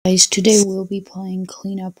Guys, today we'll be playing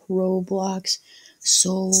Cleanup Roblox.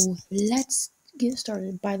 So let's get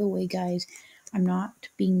started. By the way, guys, I'm not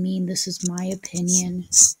being mean. This is my opinion.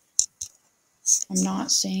 I'm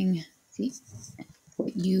not saying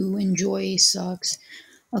what you enjoy sucks.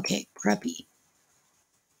 Okay, Preppy,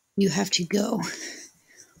 you have to go.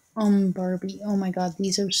 Barbie. Oh my god,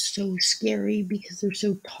 these are so scary because they're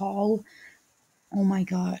so tall. Oh my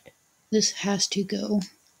god, this has to go.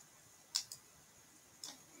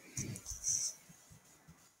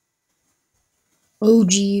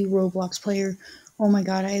 OG Roblox player. Oh my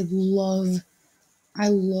god, I love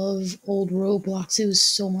old Roblox. It was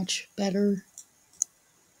so much better.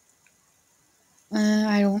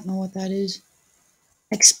 I don't know what that is.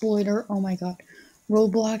 Exploiter. Oh my god.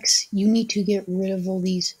 Roblox, you need to get rid of all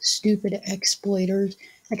these stupid exploiters.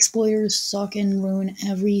 Exploiters suck and ruin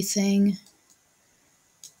everything.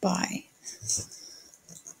 Bye.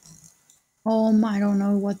 I don't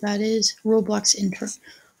know what that is. Roblox intern.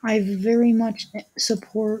 I very much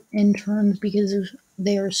support interns because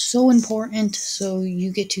they are so important, so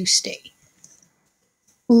you get to stay.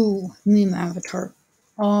 Ooh, meme avatar.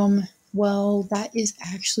 Well, that is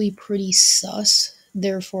actually pretty sus.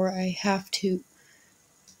 Therefore, I have to.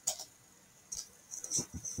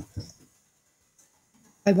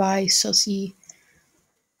 Bye bye, sussy.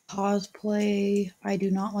 Cosplay. I do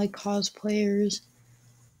not like cosplayers.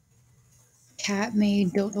 Cat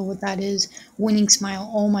maid. Don't know what that is. Winning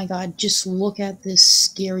smile. Oh my god, just look at this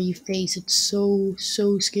scary face. It's so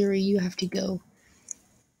scary. You have to go.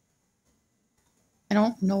 I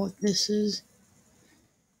don't know what this is.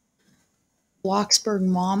 Bloxburg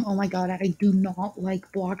mom. Oh my god, I do not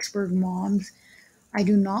like Bloxburg moms. I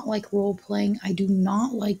do not like role playing. I do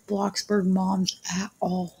not like Bloxburg moms at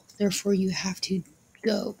all. Therefore, you have to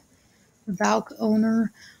go. Valk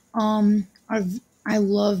owner. I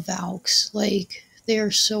love Valks. Like they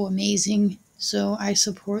are so amazing. So I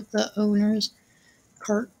support the owners.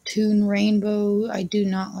 Cartoon Rainbow. I do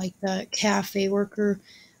not like that. Cafe worker.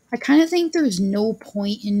 I kind of think there's no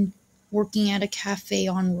point in working at a cafe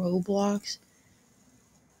on Roblox.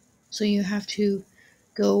 So you have to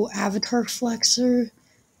go Avatar Flexer.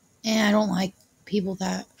 And I don't like people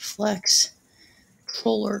that flex.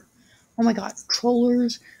 Troller. Oh my god,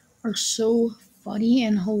 trollers are so funny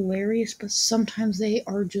and hilarious, but sometimes they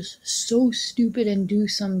are just so stupid and do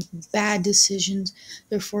some bad decisions.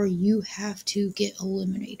 Therefore, you have to get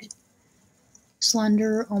eliminated.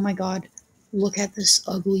 Slender. Oh my god, look at this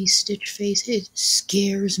ugly Stitch face. It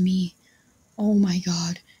scares me. Oh my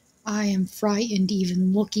god, I am frightened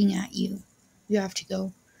even looking at you. You have to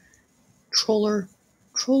go. Troller.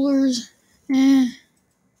 Trollers.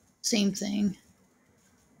 Same thing.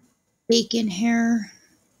 Bacon hair.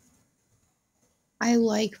 I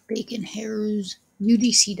like bacon hairs.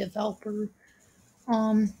 UGC developer.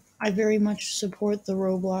 I very much support the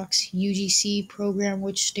Roblox UGC program,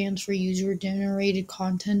 which stands for user generated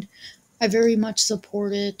content. I very much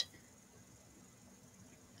support it.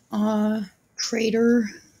 Trader.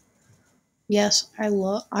 Yes, I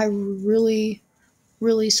really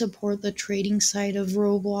support the trading side of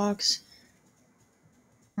Roblox.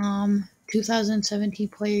 2017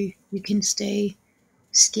 player, you can stay.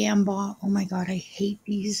 Scambot. Oh my god, I hate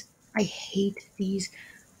these. I hate these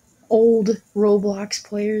old Roblox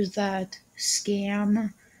players that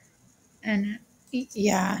scam. And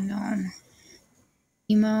yeah, no.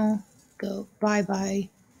 Emo, go. Bye bye.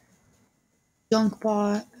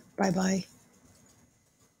 Junkbot, bye bye.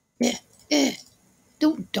 Eh, eh.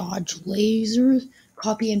 Don't dodge lasers.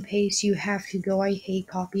 Copy and paste, you have to go. I hate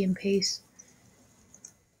copy and paste.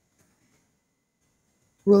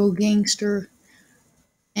 Rogue gangster,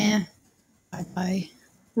 bye bye.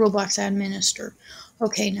 Roblox administer.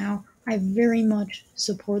 Okay, now I very much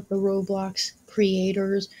support the Roblox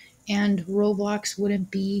creators, and Roblox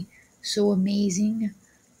wouldn't be so amazing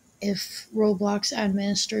if Roblox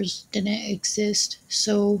administrators didn't exist.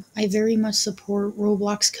 So I very much support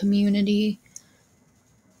Roblox community.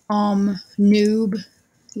 Noob.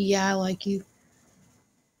 Yeah, I like you.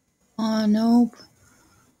 Nope.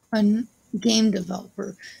 A game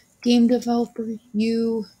developer. Game developer,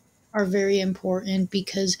 you are very important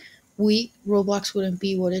because Roblox wouldn't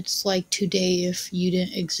be what it's like today if you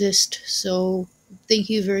didn't exist. So thank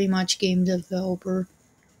you very much, game developer.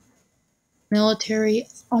 Military.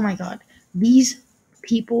 Oh my god. These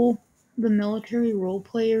people, the military role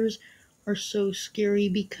players, are so scary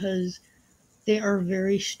because they are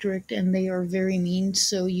very strict and they are very mean,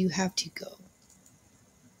 so you have to go.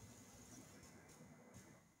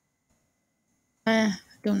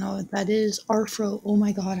 Don't know what that is. Arfro. Oh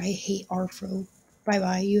my god, I hate Arfro. Bye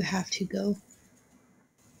bye, you have to go.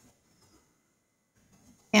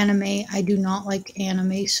 Anime, I do not like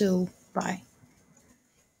anime, so bye.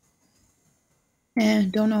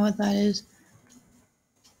 Don't know what that is.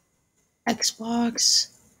 Xbox.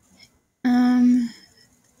 I'm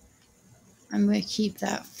gonna keep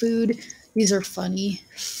that. Food. These are funny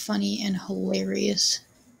and hilarious.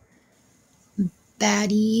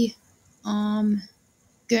 Baddie. Um,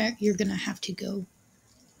 you're gonna have to go.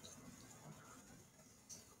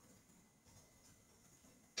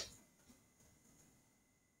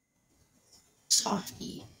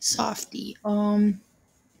 Softy.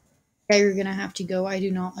 Yeah, you're gonna have to go. I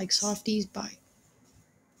do not like softies. Bye.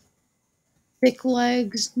 Thick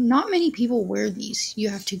legs. Not many people wear these. You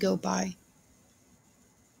have to go by.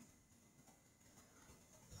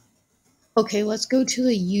 Okay, let's go to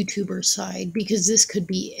the YouTuber side because this could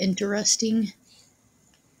be interesting.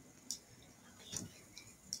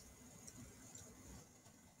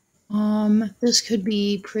 This could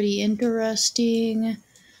be pretty interesting.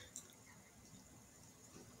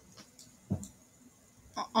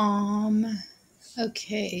 Um,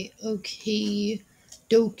 okay.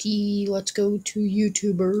 Doki, let's go to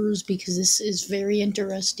YouTubers because this is very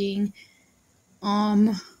interesting.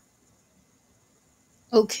 Um,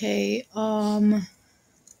 okay,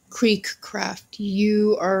 Creek Craft,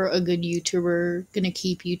 you are a good YouTuber. Gonna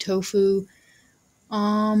keep you. Tofu.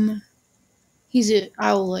 Um,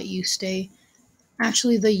 I'll let you stay.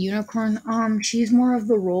 Actually, the unicorn. She's more of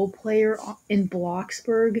the role player in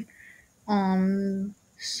Bloxburg.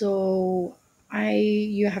 So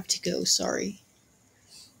you have to go. Sorry.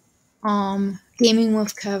 Gaming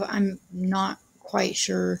with Kev. I'm not quite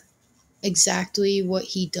sure exactly what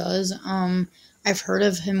he does. I've heard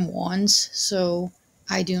of him once, so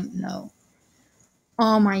I don't know.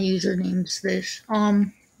 My username's this.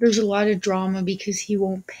 There's a lot of drama because he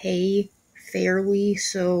won't pay fairly,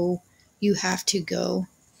 so you have to go.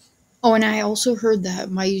 Oh, and I also heard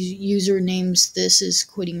that my username's this is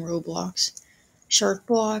quitting Roblox. Shark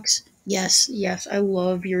blocks. Yes, I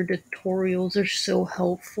love your tutorials. They're so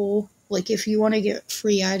helpful. Like if you want to get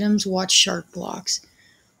free items, watch Shark blocks.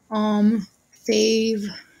 Fave.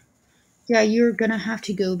 Yeah, you're gonna have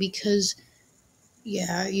to go because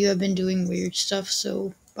yeah, you have been doing weird stuff,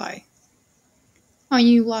 so bye. Oh,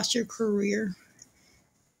 you lost your career.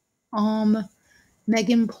 Um,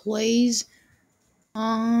 Megan plays.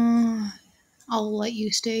 I'll let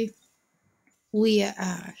you stay. Leah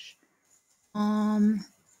Ash. Um,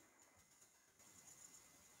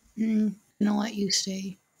 gonna let you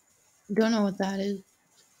stay. Don't know what that is.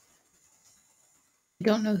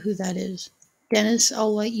 Don't know who that is. Dennis,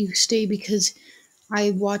 I'll let you stay because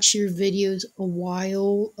I watched your videos a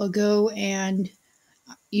while ago and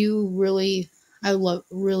you really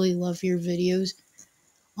love your videos.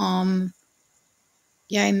 Um,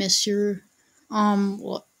 yeah, I miss your,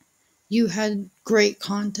 you had great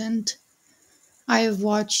content. I have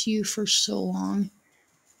watched you for so long.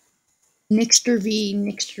 Nixter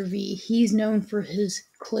V, he's known for his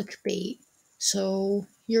clickbait, so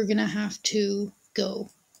you're gonna have to go.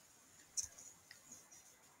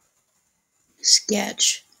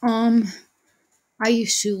 Sketch. I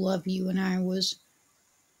used to love you when I was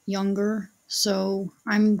younger, so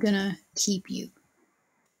I'm gonna keep you.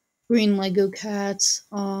 Green Lego Cats.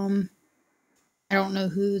 I don't know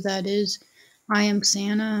who that is. I am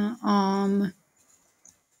Santa.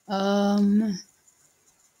 Um,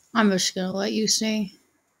 I'm just gonna let you say.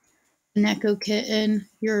 Neko Kitten,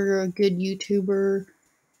 you're a good YouTuber.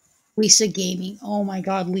 Lisa Gaming. Oh my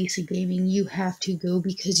god, Lisa Gaming, you have to go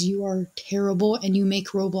because you are terrible and you make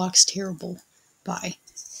Roblox terrible. Bye.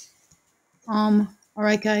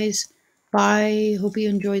 Alright guys. Bye. Hope you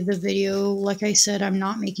enjoyed the video. Like I said, I'm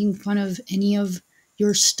not making fun of any of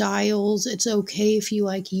your styles. It's okay if you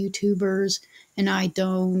like YouTubers and I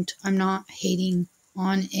don't. I'm not hating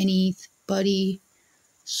on anybody.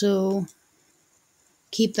 So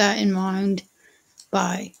keep that in mind.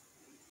 Bye.